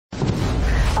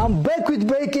I'm back with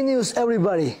breaking news,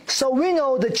 everybody. So we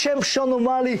know the champ Sean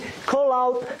O'Malley called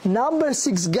out number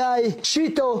 6 guy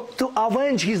Chito to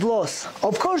avenge his loss.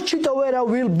 Of course, Chito Vera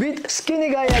will beat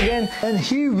skinny guy again and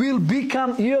he will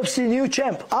become UFC new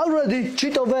champ. Already,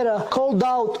 Chito Vera called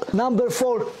out number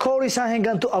 4 Corey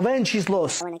Sandhagen to avenge his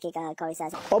loss.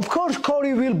 Of course,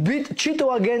 Corey will beat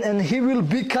Chito again and he will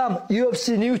become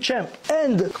UFC new champ.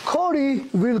 And Corey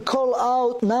will call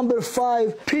out number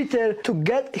 5 Peter to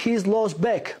get his loss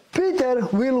back. Peter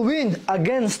will win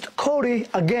against Corey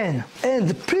again.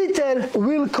 And Peter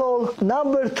will call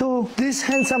number 2 this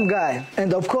handsome guy.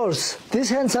 And of course, this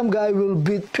handsome guy will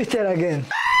beat Peter again.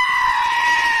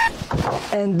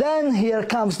 And then here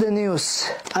comes the news.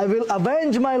 I will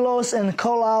avenge my loss and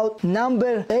call out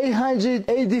number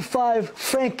 885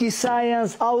 Frankie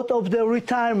Science out of the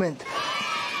retirement.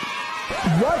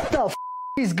 What the f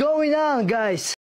is going on, guys?